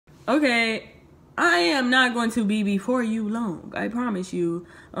Okay, I am not going to be before you long. I promise you.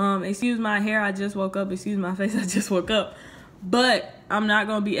 Excuse my hair, I just woke up. Excuse my face, I just woke up. But I'm not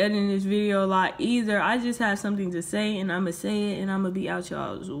going to be editing this video a lot either. I just have something to say, and I'm going to say it, and I'm going to be out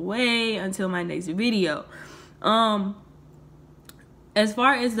y'all's way until my next video. As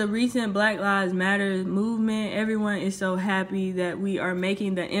far as the recent Black Lives Matter movement, everyone is so happy that we are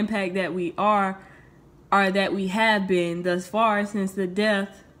making the impact that we are, or that we have been thus far since the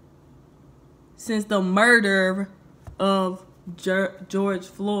murder of George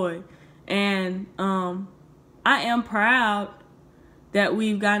Floyd. And I am proud that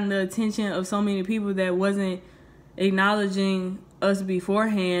we've gotten the attention of so many people that wasn't acknowledging us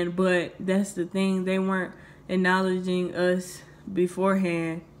beforehand, but that's the thing, they weren't acknowledging us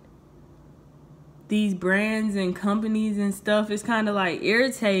beforehand. These brands and companies and stuff, it's kind of like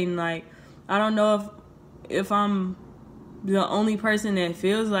irritating. Like, I don't know if I'm the only person that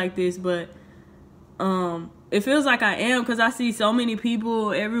feels like this, but it feels like I am, because I see so many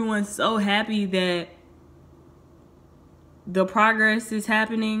people, everyone's so happy that the progress is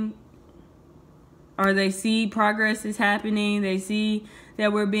happening, or they see progress is happening, they see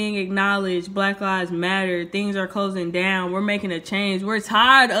that we're being acknowledged, Black Lives Matter, things are closing down, we're making a change, we're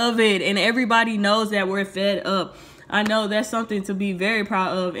tired of it, and everybody knows that we're fed up. I know that's something to be very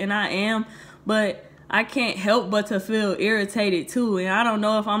proud of, and I am, but I can't help but to feel irritated too, and I don't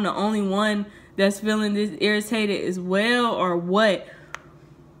know if I'm the only one that's feeling this irritated as well or what.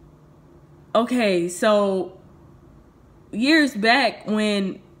 Okay, so years back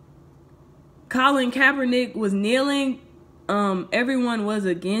when Colin Kaepernick was kneeling, everyone was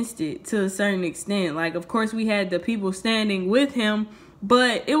against it to a certain extent. Like, of course, we had the people standing with him,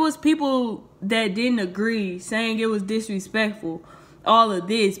 but it was people that didn't agree, saying it was disrespectful, all of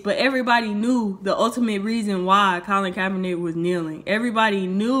this. But everybody knew the ultimate reason why Colin Kaepernick was kneeling. Everybody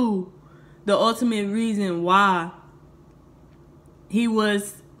knew the ultimate reason why he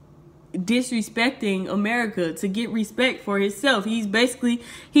was disrespecting America to get respect for himself. He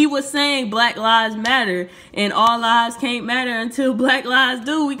was saying Black Lives Matter, and all lives can't matter until Black lives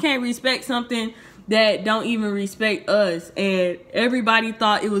do. We can't respect something that don't even respect us. And everybody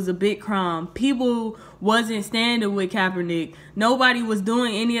thought it was a big crime. People wasn't standing with Kaepernick. Nobody was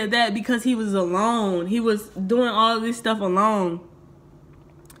doing any of that because he was alone. He was doing all of this stuff alone.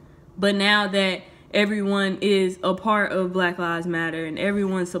 But now that everyone is a part of Black Lives Matter and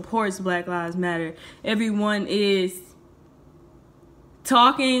everyone supports Black Lives Matter, everyone is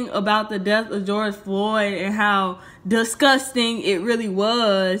talking about the death of George Floyd and how disgusting it really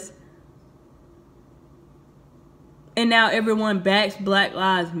was, and now everyone backs Black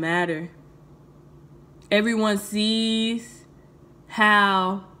Lives Matter. Everyone sees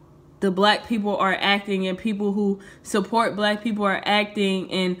how the black people are acting, and people who support black people are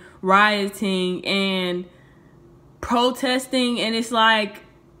acting and rioting and protesting, and it's like,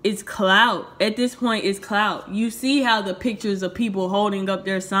 it's clout. At this point, it's clout. You see how the pictures of people holding up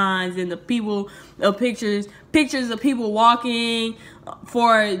their signs, and the pictures of people walking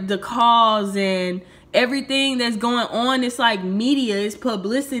for the cause, and everything that's going on. It's like media, it's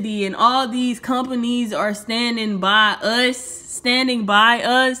publicity, and all these companies are standing by us,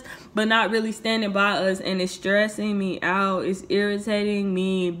 but not really standing by us, and it's stressing me out. It's irritating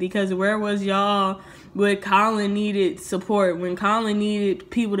me, because where was y'all when Colin needed support, when Colin needed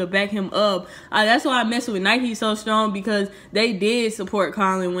people to back him up? That's why I mess with Nike so strong, because they did support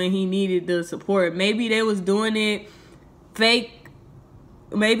Colin when he needed the support. Maybe they was doing it fake.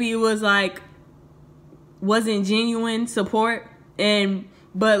 Maybe it was like, wasn't genuine support,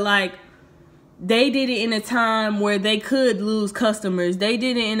 but like, they did it in a time where they could lose customers. They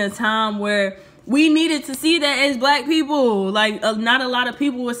did it in a time where we needed to see that as black people. Like, not a lot of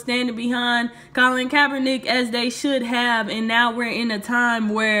people were standing behind Colin Kaepernick as they should have. And now we're in a time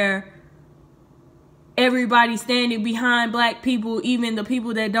where everybody's standing behind black people, even the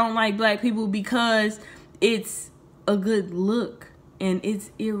people that don't like black people, because it's a good look. And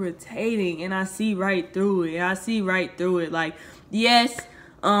it's irritating. And I see right through it. Like, yes,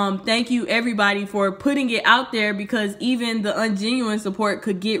 thank you everybody for putting it out there, because even the ungenuine support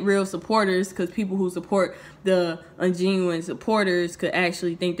could get real supporters, because people who support the ungenuine supporters could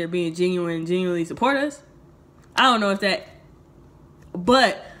actually think they're being genuine and genuinely support us. I don't know if that,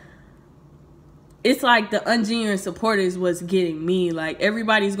 but it's like the ungenuine supporters was getting me. Like,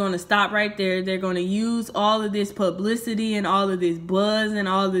 everybody's going to stop right there. They're going to use all of this publicity and all of this buzz and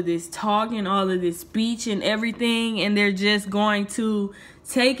all of this talk and all of this speech and everything, and they're just going to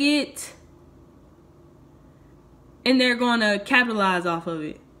take it and they're going to capitalize off of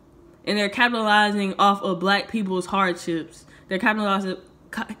it. And they're capitalizing off of black people's hardships. They're capitalizing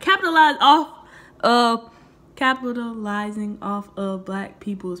capitalizing off of black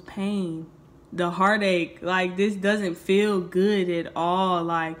people's pain, the heartache. Like, this doesn't feel good at all.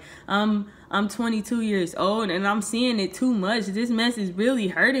 Like, I'm 22 years old and I'm seeing it too much. This mess is really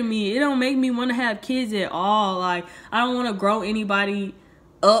hurting me. It don't make me want to have kids at all. Like, I don't want to grow anybody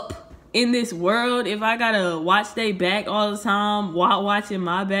up in this world. If I gotta watch they back all the time while watching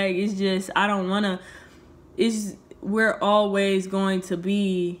my back, it's just, I don't want to. We're always going to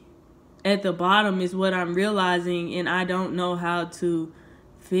be at the bottom is what I'm realizing, and I don't know how to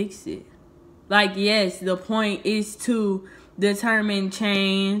fix it. Like, yes, the point is to determine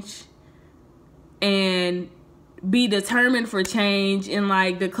change and be determined for change and,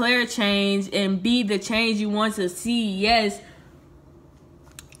 like, declare change and be the change you want to see. Yes,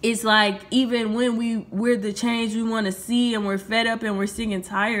 it's like, even when we're the change we want to see and we're fed up and we're sick and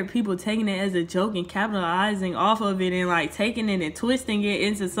tired, people taking it as a joke and capitalizing off of it and, like, taking it and twisting it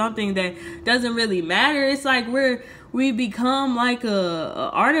into something that doesn't really matter. It's like we become like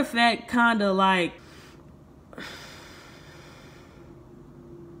a artifact, kind of. Like,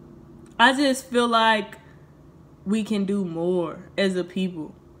 I just feel like we can do more as a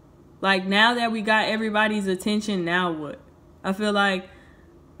people. Like, now that we got everybody's attention, now what? I feel like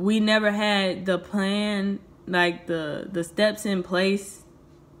we never had the plan, like the steps in place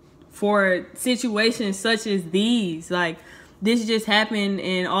for situations such as these. Like, this just happened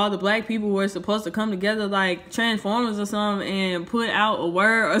and all the black people were supposed to come together like Transformers or something and put out a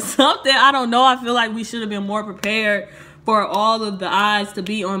word or something. I don't know. I feel like we should have been more prepared for all of the eyes to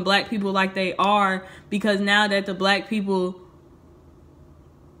be on black people like they are, because now that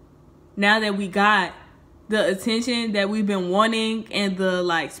we got the attention that we've been wanting and the,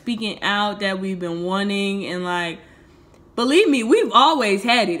 like, speaking out that we've been wanting, and, like, believe me, we've always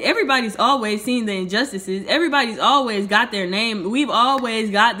had it. Everybody's always seen the injustices. Everybody's always got their name. We've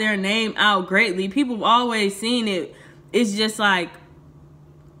always got their name out greatly. People have always seen it. It's just like,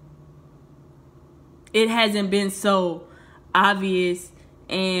 it hasn't been so obvious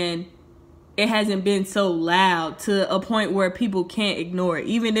and it hasn't been so loud to a point where people can't ignore it.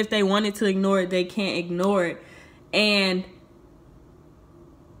 Even if they wanted to ignore it, they can't ignore it. And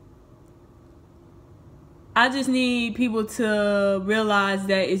I just need people to realize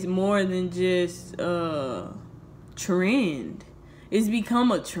that it's more than just a trend. It's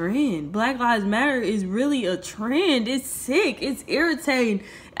become a trend. Black Lives Matter is really a trend. It's sick. It's irritating.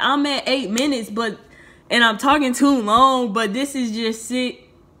 I'm at 8 minutes, and I'm talking too long, but this is just sick.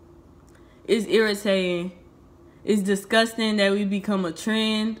 It's irritating. It's disgusting that we become a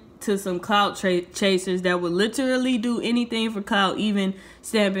trend to some clout chasers that would literally do anything for clout, even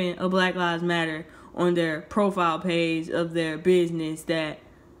stamping a Black Lives Matter on their profile page of their business that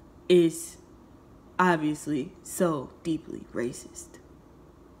is obviously so deeply racist.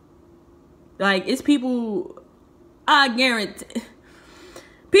 Like, it's people, I guarantee,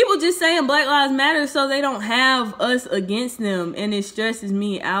 people just saying Black Lives Matter so they don't have us against them, and it stresses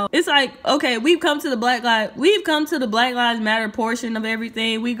me out. It's like, okay, we've come to the Black Lives Matter portion of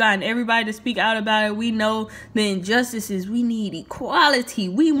everything. We've gotten everybody to speak out about it. We know the injustices. We need equality.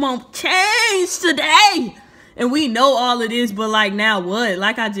 We want change today. And we know all of this, but, like, now what?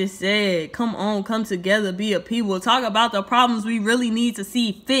 Like I just said, come on, come together, be a people. Talk about the problems we really need to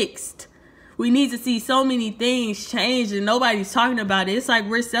see fixed. We need to see so many things change and nobody's talking about it. It's like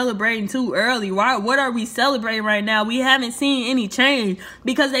we're celebrating too early. Why? What are we celebrating right now? We haven't seen any change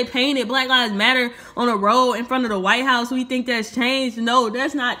because they painted Black Lives Matter on a road in front of the White House. We think that's change. No,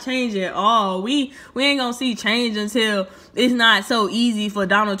 that's not change at all. We ain't gonna see change until it's not so easy for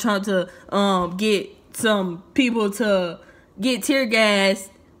Donald Trump to get some people to get tear gassed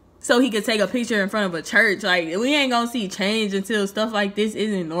so he could take a picture in front of a church. Like, we ain't gonna see change until stuff like this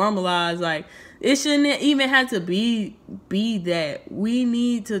isn't normalized. Like, it shouldn't even have to be that. We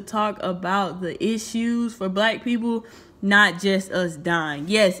need to talk about the issues for black people, not just us dying.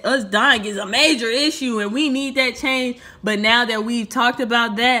 Yes, us dying is a major issue and we need that change. But now that we've talked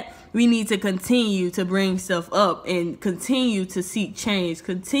about that, we need to continue to bring stuff up and continue to seek change,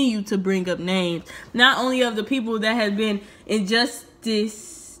 continue to bring up names, not only of the people that have been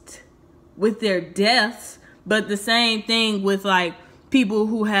injustice with their deaths, but the same thing with, like, people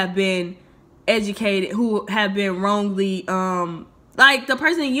who have been educated, who have been wrongly, like the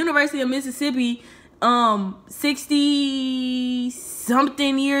person at University of Mississippi, 60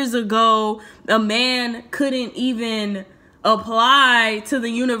 something years ago, a man couldn't even apply to the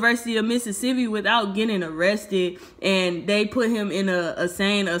University of Mississippi without getting arrested, and they put him in a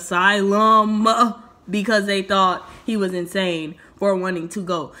insane asylum because they thought he was insane for wanting to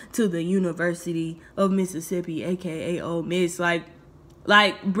go to the University of Mississippi, aka Ole Miss. Like,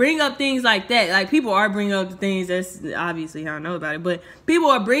 Like, bring up things like that. Like, people are bringing up the things. That's obviously how I know about it. But people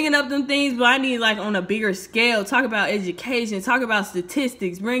are bringing up them things. But I need, like, on a bigger scale. Talk about education. Talk about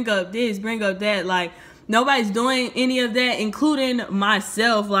statistics. Bring up this. Bring up that. Like, nobody's doing any of that, including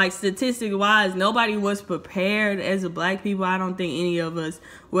myself. Like, statistic-wise, nobody was prepared as a black people. I don't think any of us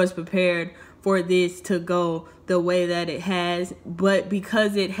was prepared for this to go the way that it has. But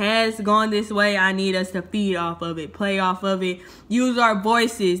because it has gone this way, I need us to feed off of it, play off of it, use our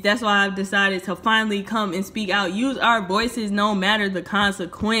voices. That's why I've decided to finally come and speak out. Use our voices no matter the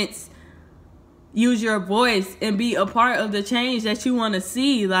consequence. Use your voice and be a part of the change that you want to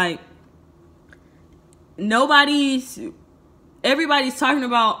see. Like, everybody's talking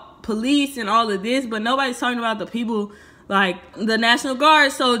about police and all of this, but nobody's talking about the people, like the National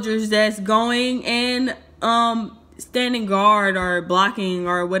Guard soldiers that's going and standing guard or blocking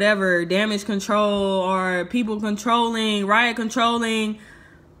or whatever, damage control, or people controlling, riot controlling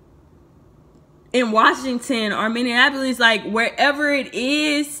in Washington or Minneapolis. Like, wherever it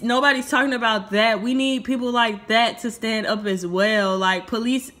is, nobody's talking about that. We need people like that to stand up as well, like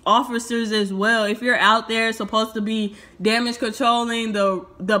police officers as well. If you're out there supposed to be damage controlling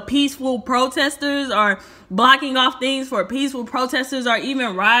the peaceful protesters, or blocking off things for peaceful protesters, or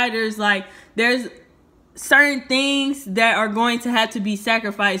even rioters, like, there's certain things that are going to have to be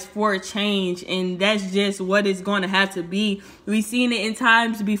sacrificed for a change, and that's just what it's going to have to be. We've seen it in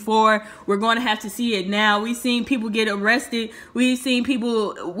times before. We're going to have to see it now. We've seen people get arrested. We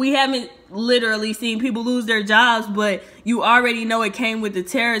haven't literally seen people lose their jobs, but you already know it came with the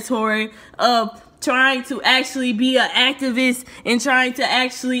territory of trying to actually be an activist and trying to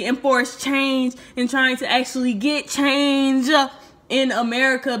actually enforce change and trying to actually get change. In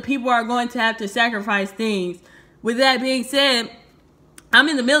America, people are going to have to sacrifice things. With that being said, I'm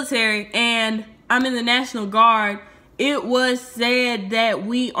in the military and I'm in the National Guard. It was said that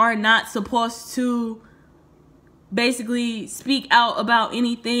we are not supposed to basically speak out about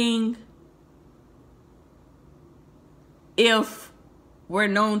anything if we're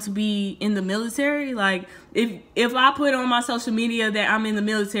known to be in the military. Like, if I put on my social media that I'm in the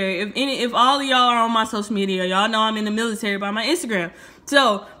military, if all of y'all are on my social media, y'all know I'm in the military by my Instagram.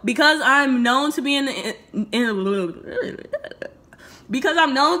 So because I'm known to be because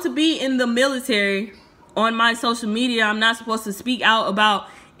I'm known to be in the military on my social media, I'm not supposed to speak out about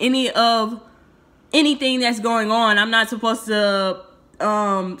anything that's going on. I'm not supposed to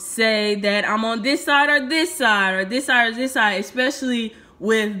say that I'm on this side or this side or this side or this side, especially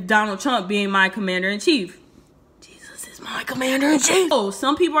with Donald Trump being my commander-in-chief. Jesus is my commander-in-chief. So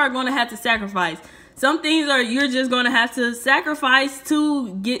some people are going to have to sacrifice. Some things you're just going to have to sacrifice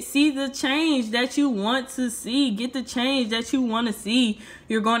to see the change that you want to see. Get the change that you want to see.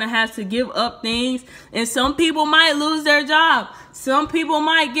 You're going to have to give up things. And some people might lose their job. Some people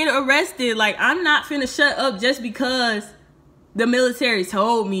might get arrested. Like, I'm not finna shut up just because the military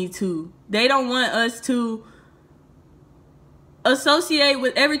told me to. They don't want us to associate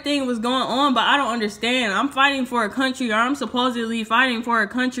with everything was going on, but I don't understand. I'm fighting for a country, or I'm supposedly fighting for a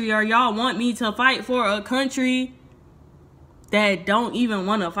country, or y'all want me to fight for a country that don't even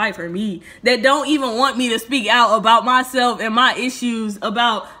want to fight for me, that don't even want me to speak out about myself and my issues,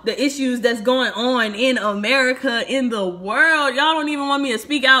 about the issues that's going on in America, in the world. Y'all don't even want me to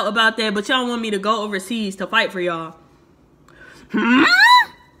speak out about that, but y'all want me to go overseas to fight for y'all.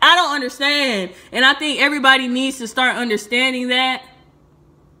 I don't understand. And I think everybody needs to start understanding that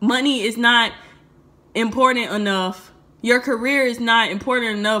money is not important enough. Your career is not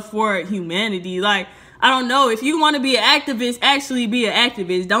important enough for humanity. Like, I don't know. If you want to be an activist, actually be an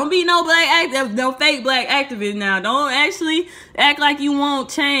activist. Don't be no fake black activist now. Don't actually act like you want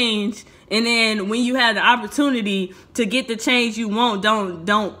change. And then when you have the opportunity to get the change you want,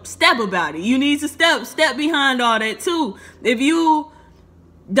 don't step about it. You need to step behind all that too. If you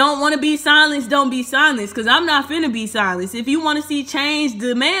don't want to be silenced, don't be silenced, because I'm not finna be silenced. If you want to see change,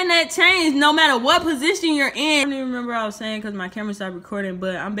 demand that change no matter what position you're in. I don't even remember what I was saying because my camera stopped recording,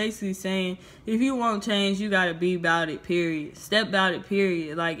 but I'm basically saying if you want change, you gotta be about it, period. Step about it,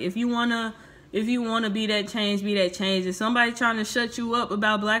 period. Like, if you wanna be that change, be that change. If somebody trying to shut you up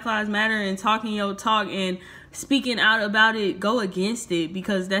about Black Lives Matter and talking your talk and speaking out about it, go against it,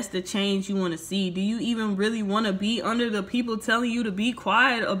 because that's the change you want to see. Do you even really want to be under the people telling you to be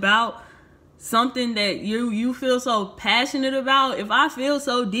quiet about something that you feel so passionate about? If I feel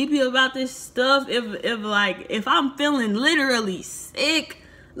so deeply about this stuff, if I'm feeling literally sick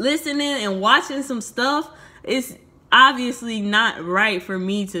listening and watching some stuff, obviously not right for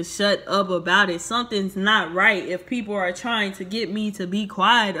me to shut up about it. Something's not right if people are trying to get me to be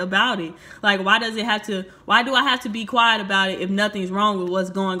quiet about it. Like, why do I have to be quiet about it if nothing's wrong with what's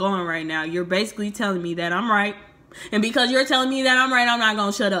going on right now? You're basically telling me that I'm right. And because you're telling me that I'm right, I'm not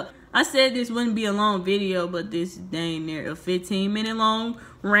gonna shut up. I said this wouldn't be a long video, but this dang near a 15-minute long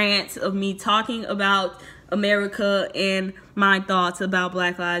rant of me talking about America and my thoughts about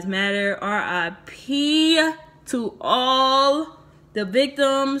Black Lives Matter. RIP to all the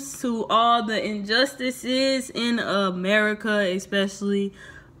victims, to all the injustices in America, especially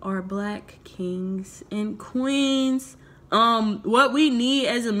our Black kings and queens. What we need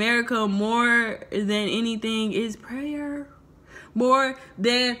as America more than anything is prayer. More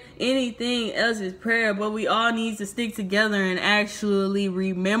than anything else is prayer. But we all need to stick together and actually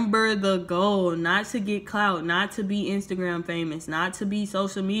remember the goal. Not to get clout, not to be Instagram famous, not to be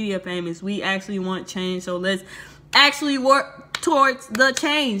social media famous. We actually want change. So let's actually work towards the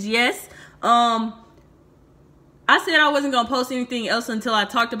change. Yes. I said I wasn't going to post anything else until I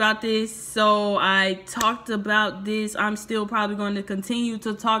talked about this. So I talked about this. I'm still probably going to continue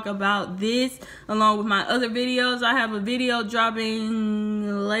to talk about this along with my other videos. I have a video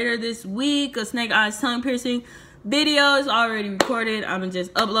dropping later this week, a snake eyes tongue piercing video. Is already recorded. I'm going to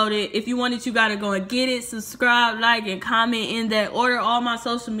just upload it. If you want it, you got to go and get it. Subscribe, like, and comment in that order. All my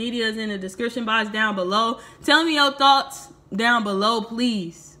social media is in the description box down below. Tell me your thoughts down below,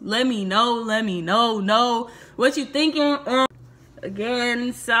 please. Let me know what you thinking.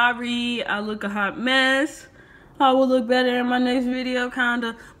 Again, sorry I look a hot mess. I will look better in my next video,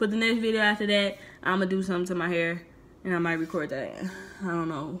 kinda. But the next video after that, I'm gonna do something to my hair, and I might record that. I don't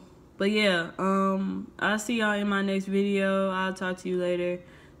know. But yeah, I'll see y'all in my next video. I'll talk to you later.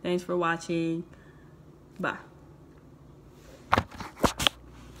 Thanks for watching. Bye.